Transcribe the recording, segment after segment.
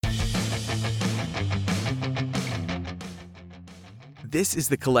This is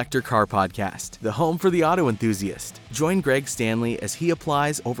the Collector Car Podcast, the home for the auto enthusiast. Join Greg Stanley as he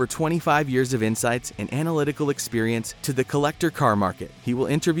applies over 25 years of insights and analytical experience to the collector car market. He will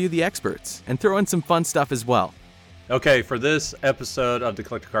interview the experts and throw in some fun stuff as well. Okay, for this episode of the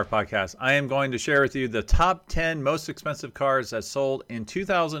Collector Car Podcast, I am going to share with you the top 10 most expensive cars that sold in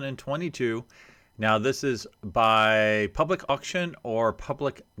 2022. Now, this is by public auction or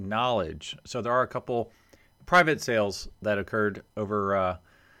public knowledge. So there are a couple private sales that occurred over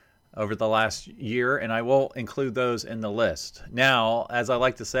the last year, and I will include those in the list. Now, as I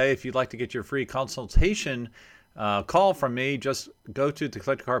like to say, if you'd like to get your free consultation call from me, just go to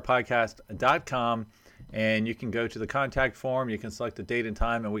thecollectorcarpodcast.com, and you can go to the contact form. You can select a date and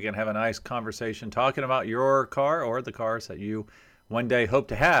time, and we can have a nice conversation talking about your car or the cars that you one day hope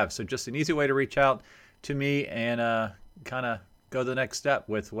to have. So just an easy way to reach out to me and kind of go the next step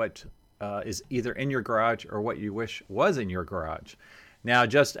with what is either in your garage or what you wish was in your garage. Now,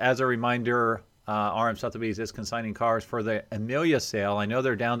 just as a reminder, RM Sotheby's is consigning cars for the Amelia sale. I know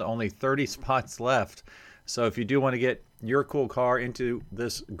they're down to only 30 spots left. So if you do want to get your cool car into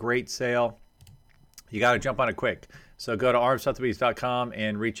this great sale, you got to jump on it quick. So go to rmsotheby's.com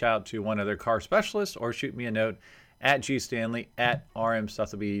and reach out to one of their car specialists or shoot me a note at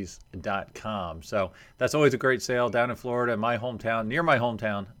gstanley@rmsotheby's.com. So that's always a great sale down in Florida, my hometown, near my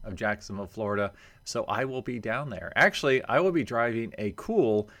hometown of Jacksonville, Florida. So I will be down there. Actually, I will be driving a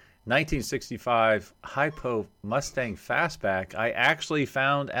cool 1965 Hypo Mustang Fastback I actually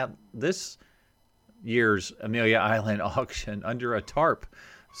found at this year's Amelia Island auction under a tarp.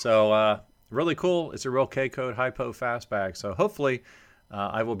 So really cool. It's a real K-code Hypo Fastback. So hopefully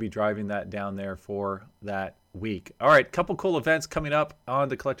I will be driving that down there for that week. All right, couple cool events coming up on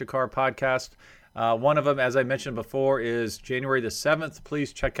the Collector Car Podcast. One of them, as I mentioned before, is January the 7th.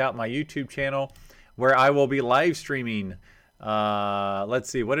 Please check out my YouTube channel where I will be live streaming. Let's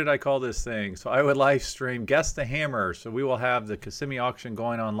see, what did I call this thing? So I would live stream Guess the Hammer. So we will have the Kissimmee auction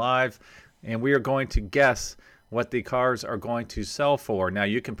going on live, and we are going to guess what the cars are going to sell for. Now,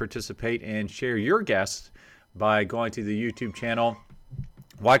 you can participate and share your guess by going to the YouTube channel,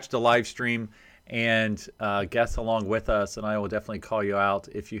 watch the live stream, and guess along with us, and I will definitely call you out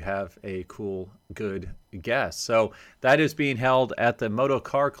if you have a cool, good guess. So that is being held at the Moto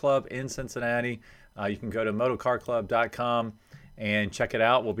Car Club in Cincinnati. You can go to motocarclub.com and check it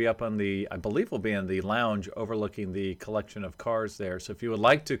out. We'll be up on I believe we'll be in the lounge overlooking the collection of cars there. So if you would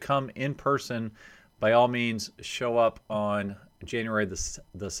like to come in person, by all means, show up on January the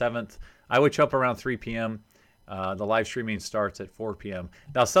 7th. I would show up around 3 p.m., the live streaming starts at 4 p.m.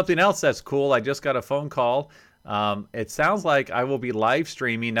 Now, something else that's cool, I just got a phone call. It sounds like I will be live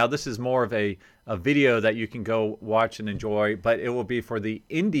streaming. Now, this is more of a video that you can go watch and enjoy, but it will be for the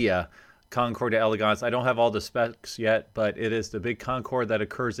India Concours d'Elegance. I don't have all the specs yet, but it is the big Concours that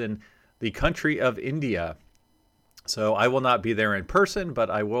occurs in the country of India. So I will not be there in person, but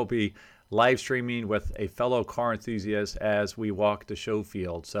I will be live streaming with a fellow car enthusiast as we walk the show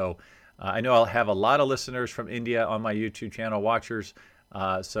field. So I know I'll have a lot of listeners from India on my YouTube channel, watchers.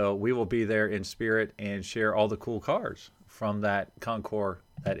 So we will be there in spirit and share all the cool cars from that Concours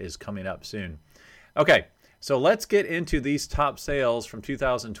that is coming up soon. Okay, so let's get into these top sales from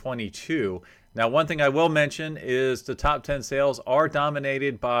 2022. Now, one thing I will mention is the top 10 sales are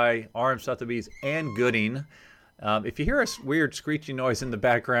dominated by RM Sotheby's and Gooding. If you hear a weird screeching noise in the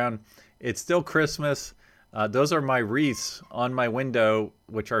background, it's still Christmas. Those are my wreaths on my window,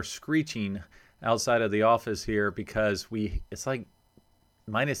 which are screeching outside of the office here because it's like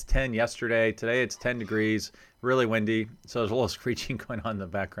minus 10 yesterday. Today it's 10 degrees, really windy. So there's a little screeching going on in the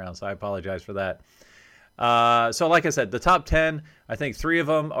background. So I apologize for that. So like I said, the top 10, I think 3 of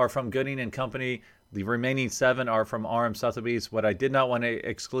them are from Gooding and Company. The remaining 7 are from RM Sotheby's. What I did not want to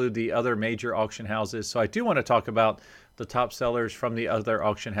exclude the other major auction houses. So I do want to talk about the top sellers from the other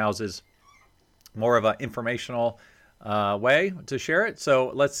auction houses. More of an informational way to share it. So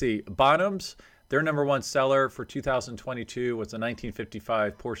let's see. Bonhams, their number one seller for 2022 was a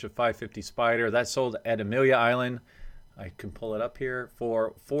 1955 Porsche 550 Spyder. That sold at Amelia Island. I can pull it up here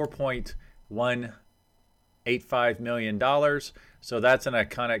for $4.185 million. So that's an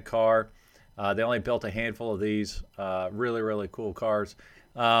iconic car. They only built a handful of these. Really, really cool cars.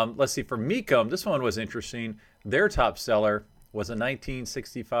 Let's see. For Mecum, this one was interesting. Their top seller was a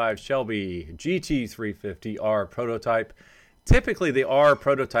 1965 Shelby GT350R prototype. Typically, the R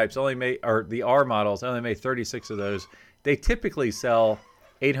prototypes the R models only made 36 of those. They typically sell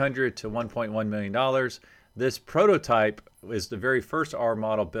 $800 to $1.1 million. This prototype is the very first R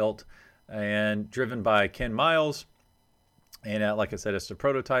model built and driven by Ken Miles. And like I said, it's the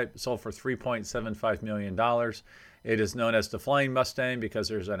prototype, sold for $3.75 million. It is known as the Flying Mustang because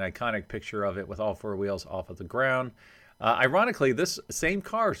there's an iconic picture of it with all four wheels off of the ground. Ironically, this same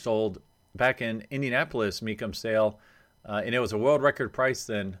car sold back in Indianapolis, Mecum sale, and it was a world record price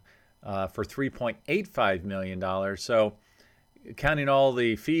then for $3.85 million. So counting all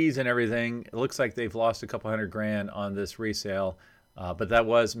the fees and everything, it looks like they've lost a couple $100,000 on this resale. But that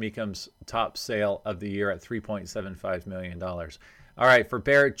was Mecum's top sale of the year at $3.75 million. All right, for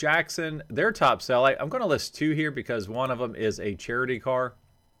Barrett-Jackson, their top sale, I'm going to list two here because one of them is a charity car.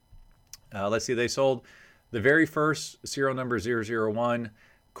 Let's see, they sold the very first serial number 001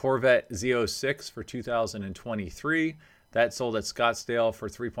 Corvette Z06 for 2023. That sold at Scottsdale for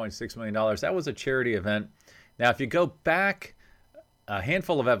 $3.6 million. That was a charity event. Now, if you go back a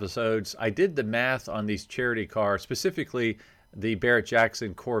handful of episodes, I did the math on these charity cars, specifically the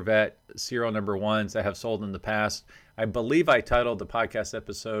Barrett-Jackson Corvette serial number ones that have sold in the past. I believe I titled the podcast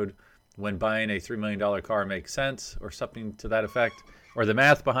episode, When Buying a $3 Million Car Makes Sense, or something to that effect, or the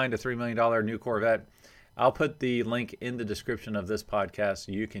math behind a $3 million new Corvette. I'll put the link in the description of this podcast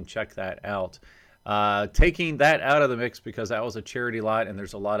so you can check that out. Taking that out of the mix because that was a charity lot and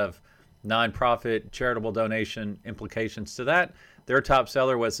there's a lot of nonprofit charitable donation implications to that. Their top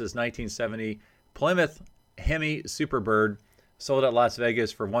seller was this 1970 Plymouth Hemi Superbird, sold at Las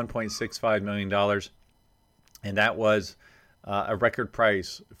Vegas for $1.65 million. And that was a record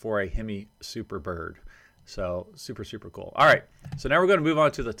price for a Hemi Superbird. So super, super cool. All right. So now we're going to move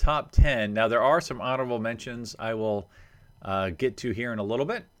on to the top 10. Now there are some honorable mentions I will get to here in a little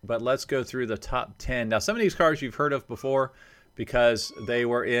bit, but let's go through the top 10. Now some of these cars you've heard of before because they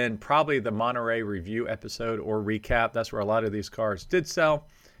were in probably the Monterey review episode or recap. That's where a lot of these cars did sell.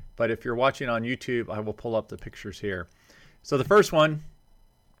 But if you're watching on YouTube, I will pull up the pictures here. So the first one,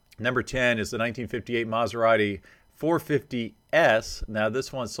 number 10, is the 1958 Maserati 450S. Now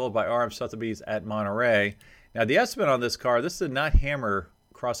this one sold by RM Sotheby's at Monterey. Now the estimate on this car, this did not hammer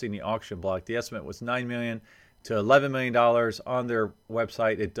crossing the auction block. The estimate was $9 million to $11 million on their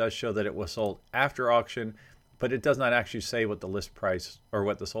website. It does show that it was sold after auction, but it does not actually say what the list price or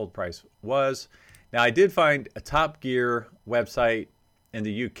what the sold price was. Now I did find a Top Gear website in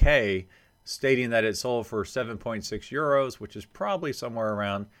the UK stating that it sold for 7.6 euros, which is probably somewhere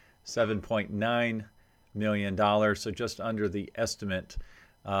around $7.9 million, so just under the estimate.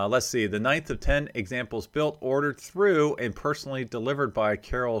 Let's see, the 9th of 10 examples built, ordered through, and personally delivered by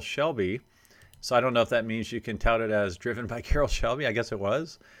Carroll Shelby. So I don't know if that means you can tout it as driven by Carroll Shelby. I guess it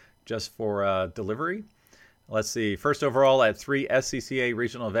was, just for delivery. Let's see, first overall at 3 SCCA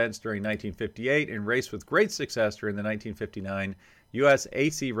regional events during 1958 and raced with great success during the 1959 U.S.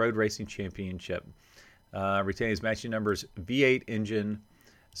 AC Road Racing Championship. Retains matching numbers V8 engine.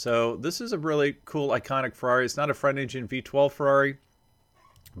 So this is a really cool, iconic Ferrari. It's not a front engine V12 Ferrari,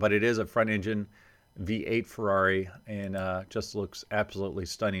 but it is a front engine V8 Ferrari and just looks absolutely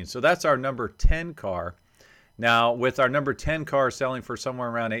stunning. So that's our number 10 car. Now, with our number 10 car selling for somewhere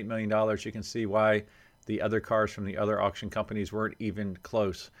around $8 million, you can see why the other cars from the other auction companies weren't even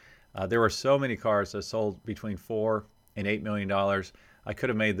close. There were so many cars that sold between $4 and $8 million. I could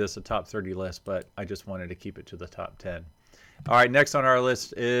have made this a top 30 list, but I just wanted to keep it to the top 10. All right, next on our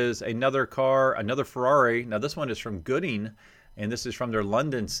list is another car, another Ferrari. Now this one is from Gooding, and this is from their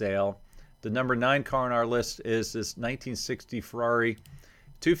London sale. The number 9 car on our list is this 1960 Ferrari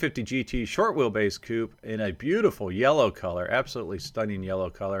 250 GT short wheelbase coupe in a beautiful yellow color, absolutely stunning yellow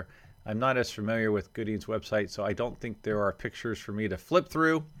color. I'm not as familiar with Gooding's website, so I don't think there are pictures for me to flip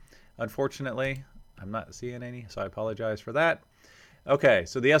through, unfortunately. I'm not seeing any, so I apologize for that. Okay,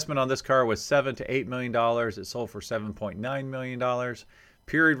 so the estimate on this car was $7 to $8 million. It sold for $7.9 million.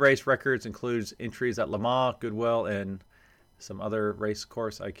 Period race records includes entries at Le Mans, Goodwill, and some other race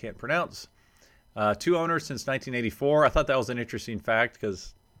course I can't pronounce. 2 owners since 1984. I thought that was an interesting fact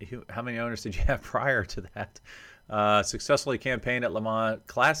because how many owners did you have prior to that? Successfully campaigned at Le Mans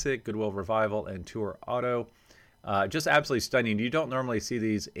Classic, Goodwill Revival, and Tour Auto. Just absolutely stunning. You don't normally see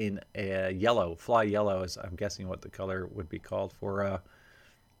these in a yellow. Fly yellow is, I'm guessing, what the color would be called for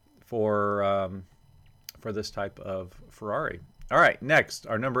this type of Ferrari. All right, next,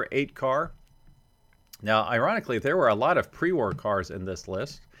 our number 8 car. Now, ironically, there were a lot of pre-war cars in this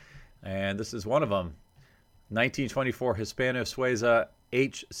list, and this is one of them. 1924 Hispano Suiza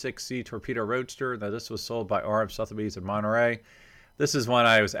H6C Torpedo Roadster. Now, this was sold by RM Sotheby's in Monterey. This is one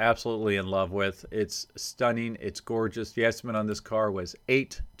I was absolutely in love with. It's stunning. It's gorgeous. The estimate on this car was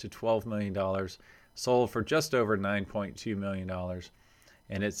 $8 to $12 million. Sold for just over $9.2 million.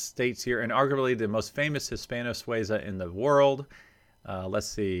 And it states here, and arguably the most famous Hispano Suiza in the world. Let's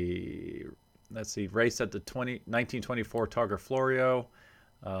see. Let's see, race at the 1924 Targa Florio.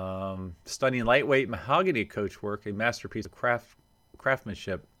 Stunning lightweight mahogany coachwork, a masterpiece of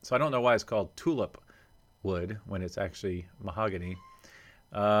craftsmanship. So I don't know why it's called tulip wood when it's actually mahogany.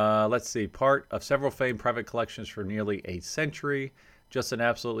 Let's see, part of several famed private collections for nearly a century. Just an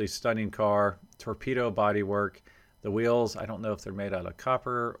absolutely stunning car. Torpedo bodywork. The wheels, I don't know if they're made out of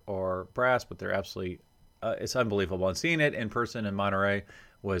copper or brass, but they're absolutely, it's unbelievable. And seeing it in person in Monterey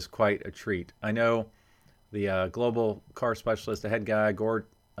was quite a treat. I know the global car specialist, the head guy, Gord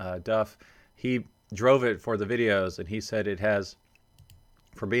Duff, he drove it for the videos, and he said it has,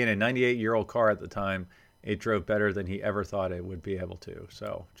 for being a 98-year-old car at the time, it drove better than he ever thought it would be able to.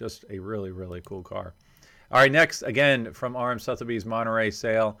 So just a really, really cool car. All right, next, again, from RM Sotheby's Monterey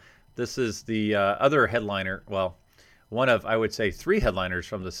sale. This is the other headliner, well, one of, I would say, 3 headliners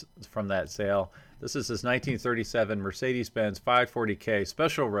from that sale. This is this 1937 Mercedes-Benz 540K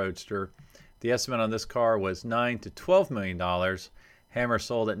Special Roadster. The estimate on this car was $9 to $12 million. Hammer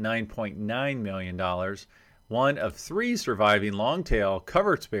sold at $9.9 million. One of 3 surviving long-tail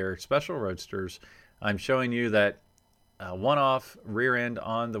covered spare Special Roadsters. I'm showing you that one-off rear end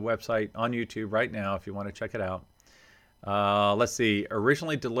on the website on YouTube right now if you want to check it out. Let's see.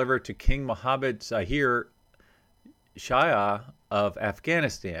 Originally delivered to King Mohammed Zahir Shah of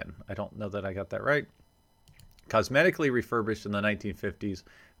Afghanistan. I don't know that I got that right. Cosmetically refurbished in the 1950s,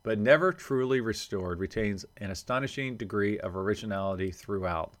 but never truly restored. Retains an astonishing degree of originality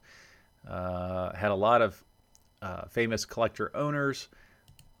throughout. Had a lot of famous collector owners.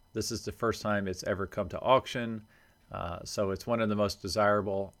 This is the first time it's ever come to auction. So it's one of the most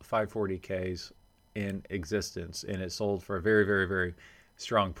desirable 540Ks in existence, and it sold for a very, very, very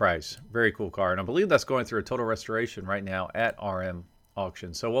strong price. Very cool car, and I believe that's going through a total restoration right now at RM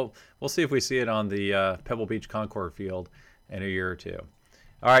Auction. So we'll see if we see it on the Pebble Beach Concours field in a year or two.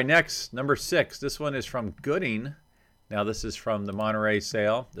 All right, next, number 6. This one is from Gooding. Now this is from the Monterey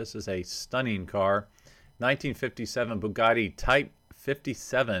sale. This is a stunning car, 1957 Bugatti Type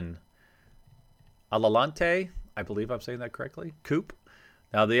 57 Alalante. I believe I'm saying that correctly. Coupe.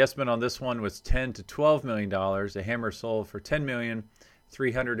 Now the estimate on this one was $10 to $12 million. The Hammer sold for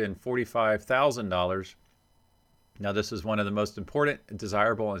 $10,345,000. Now this is one of the most important,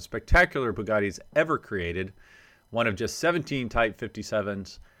 desirable, and spectacular Bugattis ever created. One of just 17 Type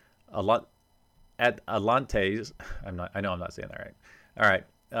 57s at Alantes. I know I'm not saying that right. All right.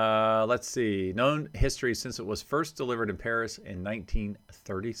 Let's see. Known history since it was first delivered in Paris in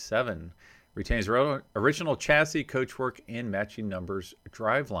 1937. Retains original chassis, coachwork, and matching numbers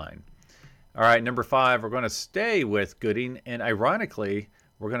driveline. All right, number 5, we're going to stay with Gooding, and ironically,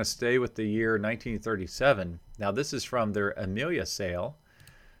 we're going to stay with the year 1937. Now, this is from their Amelia sale.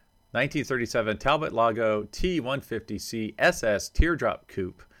 1937 Talbot Lago T150C SS Teardrop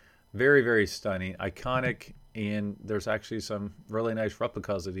Coupe. Very, very stunning, iconic, and there's actually some really nice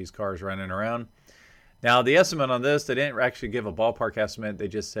replicas of these cars running around. Now, the estimate on this, they didn't actually give a ballpark estimate. They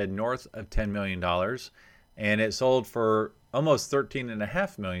just said north of $10 million, and it sold for almost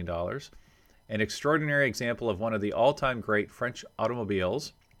 $13.5 million. An extraordinary example of one of the all-time great French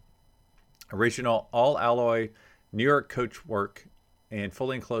automobiles. Original all-alloy New York coachwork and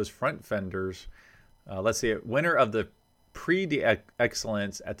fully enclosed front fenders. Let's see, winner of the Prix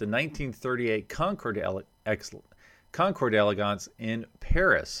d'Excellence at the 1938 Concours d'Elegance in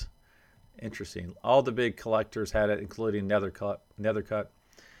Paris. Interesting. All the big collectors had it, including Nethercutt.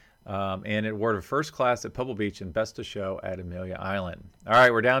 And it awarded first class at Pebble Beach and best of show at Amelia Island. All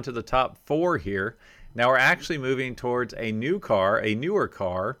right, we're down to the top 4 here. Now we're actually moving towards a newer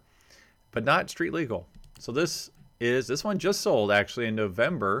car, but not street legal. So this one just sold actually in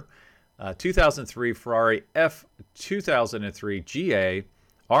November. 2003 Ferrari F2003 GA,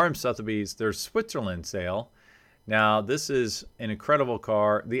 RM Sotheby's, their Switzerland sale. Now, this is an incredible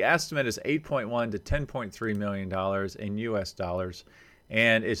car. The estimate is $8.1 to $10.3 million in U.S. dollars,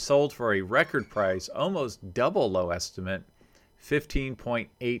 and it sold for a record price, almost double low estimate,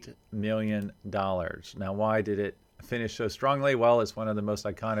 $15.8 million. Now, why did it finish so strongly? Well, it's one of the most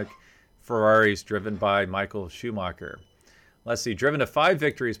iconic Ferraris driven by Michael Schumacher. Let's see, driven to 5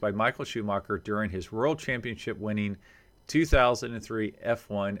 victories by Michael Schumacher during his World Championship winning 2003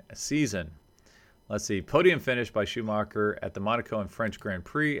 F1 season. Let's see, podium finish by Schumacher at the Monaco and French Grand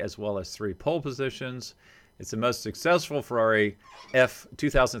Prix, as well as 3 pole positions. It's the most successful Ferrari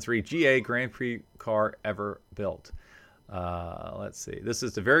F2003 GA Grand Prix car ever built. Let's see, this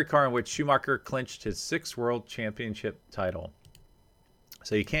is the very car in which Schumacher clinched his 6th World Championship title.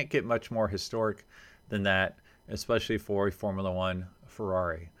 So you can't get much more historic than that, especially for a Formula One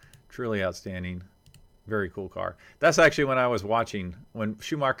Ferrari. Truly outstanding Very cool car. That's actually when I was watching, when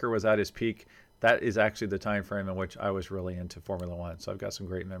Schumacher was at his peak. That is actually the time frame in which I was really into Formula One. So I've got some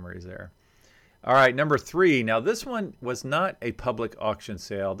great memories there. All right, number 3. Now, this one was not a public auction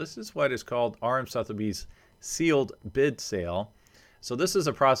sale. This is what is called RM Sotheby's sealed bid sale. So this is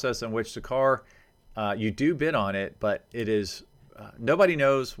a process in which the car, you do bid on it, but it is nobody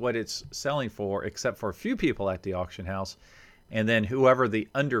knows what it's selling for except for a few people at the auction house. And then whoever the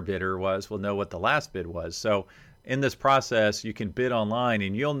underbidder was will know what the last bid was. So in this process, you can bid online,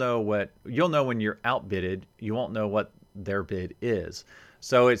 and you'll know when you're outbidded. You won't know what their bid is.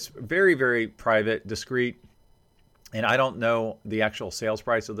 So it's very, very private, discreet, and I don't know the actual sales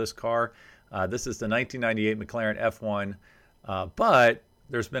price of this car. This is the 1998 McLaren F1, but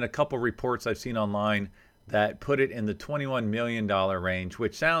there's been a couple reports I've seen online that put it in the $21 million range,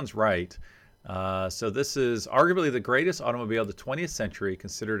 which sounds right. So this is arguably the greatest automobile of the 20th century,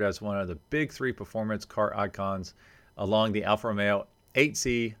 considered as one of the big 3 performance car icons along the Alfa Romeo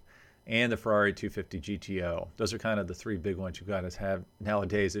 8C and the Ferrari 250 GTO. Those are kind of the 3 big ones you guys have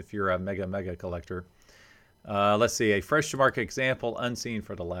nowadays if you're a mega collector. Let's see, a fresh to market example, unseen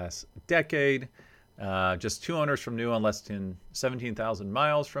for the last decade. Just 2 owners from new on less than 17,000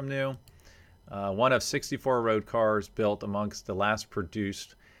 miles from new. One of 64 road cars built amongst the last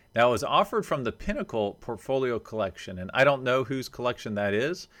produced. Now, it was offered from the Pinnacle Portfolio Collection, and I don't know whose collection that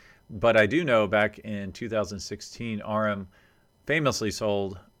is, but I do know back in 2016, RM famously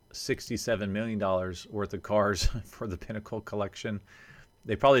sold $67 million worth of cars for the Pinnacle Collection.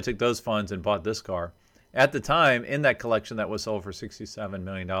 They probably took those funds and bought this car. At the time, in that collection that was sold for $67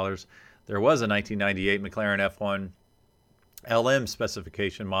 million, there was a 1998 McLaren F1 LM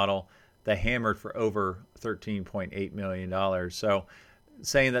specification model that hammered for over $13.8 million. So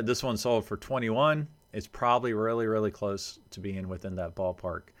saying that this one sold for 21 is probably really, really close to being within that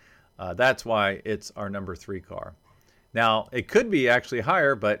ballpark. That's why it's our number 3 car. Now, it could be actually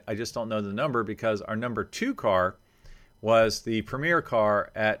higher, but I just don't know the number because our number 2 car was the premier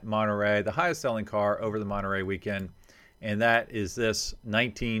car at Monterey, the highest selling car over the Monterey weekend, and that is this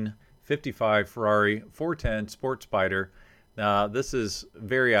 1955 Ferrari 410 Sport Spider. Now, this is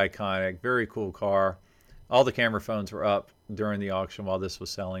very iconic, very cool car. All the camera phones were up during the auction while this was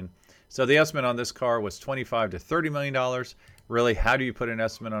selling. So the estimate on this car was $25 to $30 million. Really, how do you put an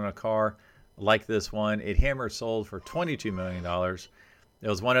estimate on a car like this one? It hammered sold for $22 million. It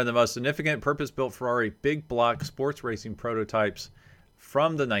was one of the most significant purpose-built Ferrari big block sports racing prototypes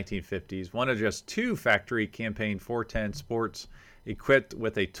from the 1950s. One of just 2 factory campaign 410 sports equipped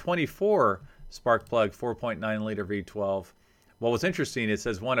with a 24 spark plug 4.9 liter V12. What was interesting, it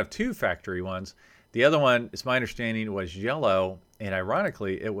says one of 2 factory ones. The other one, it's my understanding, was yellow, and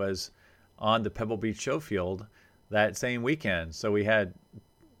ironically, it was on the Pebble Beach show field that same weekend. So we had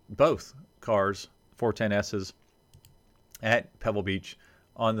both cars, 410Ss, at Pebble Beach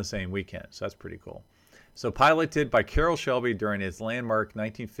on the same weekend. So that's pretty cool. So piloted by Carroll Shelby during his landmark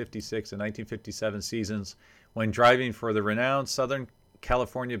 1956 and 1957 seasons when driving for the renowned Southern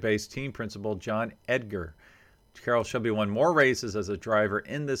California-based team principal John Edgar. Carroll Shelby won more races as a driver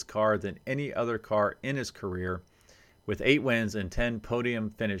in this car than any other car in his career, with 8 wins and 10 podium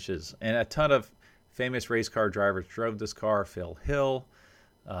finishes. And a ton of famous race car drivers drove this car. Phil Hill,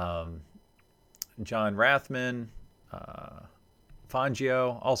 John Rathman,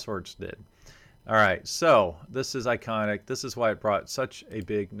 Fangio, all sorts did. All right, so this is iconic. This is why it brought such a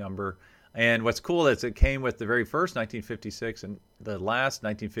big number. And what's cool is it came with the very first 1956 and the last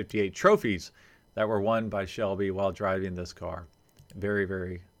 1958 trophies that were won by Shelby while driving this car. Very,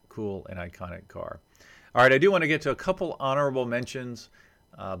 very cool and iconic car. All right, I do want to get to a couple honorable mentions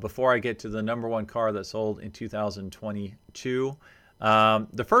before I get to the number 1 car that sold in 2022.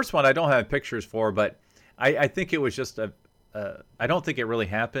 The first one I don't have pictures for, but I think it was just I don't think it really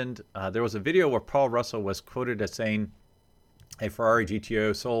happened. There was a video where Paul Russell was quoted as saying a Ferrari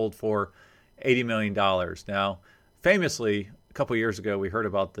GTO sold for $80 million. Now, famously, a couple years ago, we heard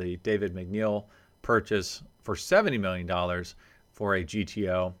about the David McNeil purchase for $70 million for a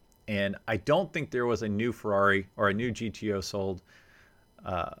GTO. And I don't think there was a new Ferrari or a new GTO sold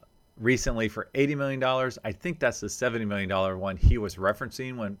recently for $80 million. I think that's the $70 million one he was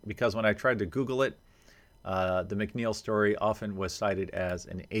referencing because when I tried to Google it, the McNeil story often was cited as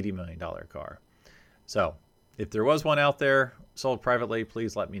an $80 million car. So if there was one out there sold privately,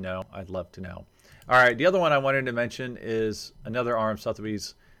 please let me know. I'd love to know. All right, the other one I wanted to mention is another RM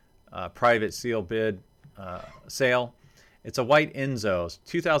Sotheby's private seal bid sale. It's a white Enzo,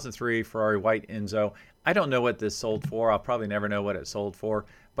 2003 Ferrari white Enzo. I don't know what this sold for. I'll probably never know what it sold for.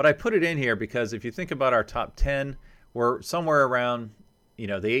 But I put it in here because if you think about our top 10, we're somewhere around,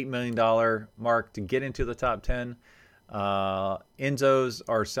 the $8 million mark to get into the top 10. Enzos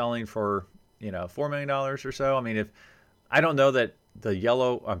are selling for, $4 million or so. I mean, I don't know that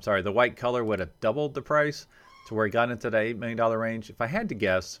the white color would have doubled the price to where it got into the $8 million range. If I had to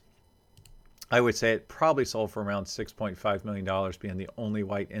guess, I would say it probably sold for around $6.5 million, being the only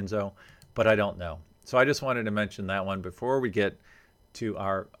white Enzo, but I don't know. So I just wanted to mention that one before we get to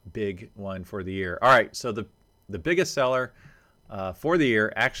our big one for the year. All right, so the biggest seller for the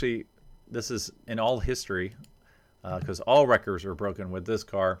year, actually, this is in all history, because all records are broken with this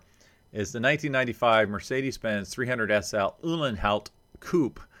car, is the 1995 Mercedes-Benz 300 SL Uhlenhaut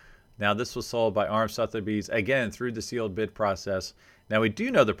Coupe. Now, this was sold by Arm Sotheby's, again, through the sealed bid process. Now, we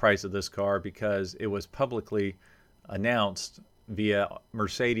do know the price of this car because it was publicly announced via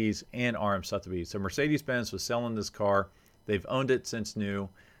Mercedes and Arm Sotheby's. So Mercedes-Benz was selling this car. They've owned it since new.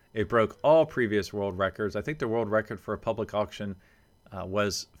 It broke all previous world records. I think the world record for a public auction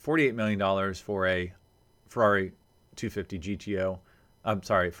was $48 million for a Ferrari 250 GTO.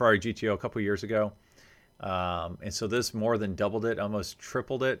 Ferrari GTO a couple years ago. And so this more than doubled it, almost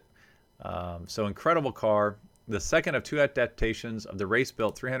tripled it. So incredible car. The second of two adaptations of the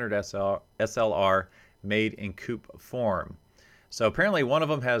race-built 300 SLR made in coupe form. So apparently one of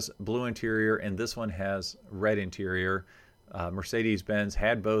them has blue interior and this one has red interior. Mercedes-Benz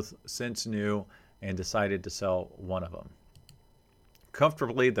had both since new and decided to sell one of them.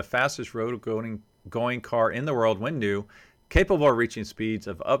 Comfortably the fastest road-going car in the world when new, capable of reaching speeds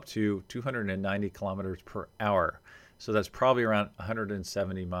of up to 290 kilometers per hour. So that's probably around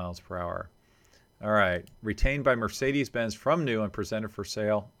 170 miles per hour. All right, retained by Mercedes-Benz from new and presented for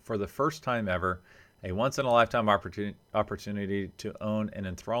sale for the first time ever, a once-in-a-lifetime opportunity to own an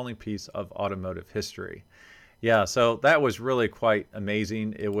enthralling piece of automotive history. Yeah, so that was really quite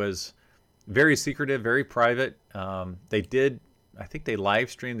amazing. It was very secretive, very private. I think they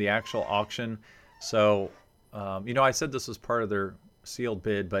live streamed the actual auction. So, I said this was part of their sealed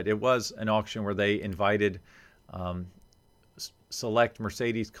bid, but it was an auction where they invited select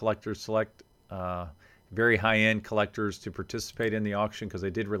Mercedes collectors, very high-end collectors to participate in the auction because they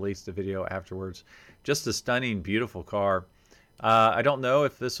did release the video afterwards. Just a stunning, beautiful car. I don't know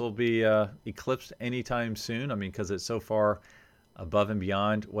if this will be eclipsed anytime soon. I mean, because it's so far above and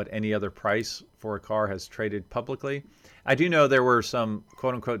beyond what any other price for a car has traded publicly. I do know there were some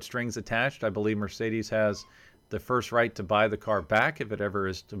quote-unquote strings attached. I believe Mercedes has the first right to buy the car back if it ever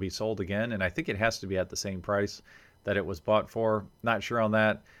is to be sold again, and I think it has to be at the same price that it was bought for. Not sure on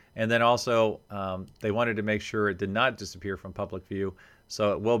that. And then also, they wanted to make sure it did not disappear from public view,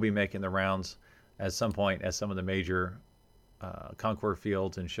 so it will be making the rounds at some point at some of the major concours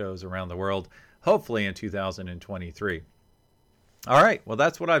fields and shows around the world, hopefully in 2023. All right, well,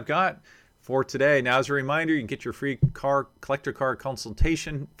 that's what I've got for today. Now, as a reminder, you can get your free collector car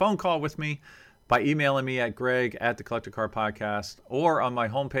consultation phone call with me by emailing me at greg@thecollectorcarpodcast or on my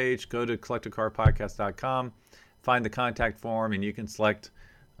homepage. Go to collectorcarpodcast.com, find the contact form, and you can select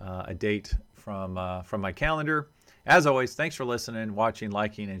a date from my calendar. As always, thanks for listening, watching,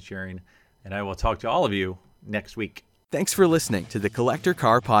 liking, and sharing, and I will talk to all of you next week. Thanks for listening to the Collector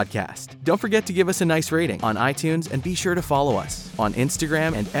Car Podcast. Don't forget to give us a nice rating on iTunes and be sure to follow us on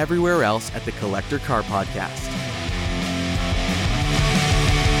Instagram and everywhere else at the Collector Car Podcast.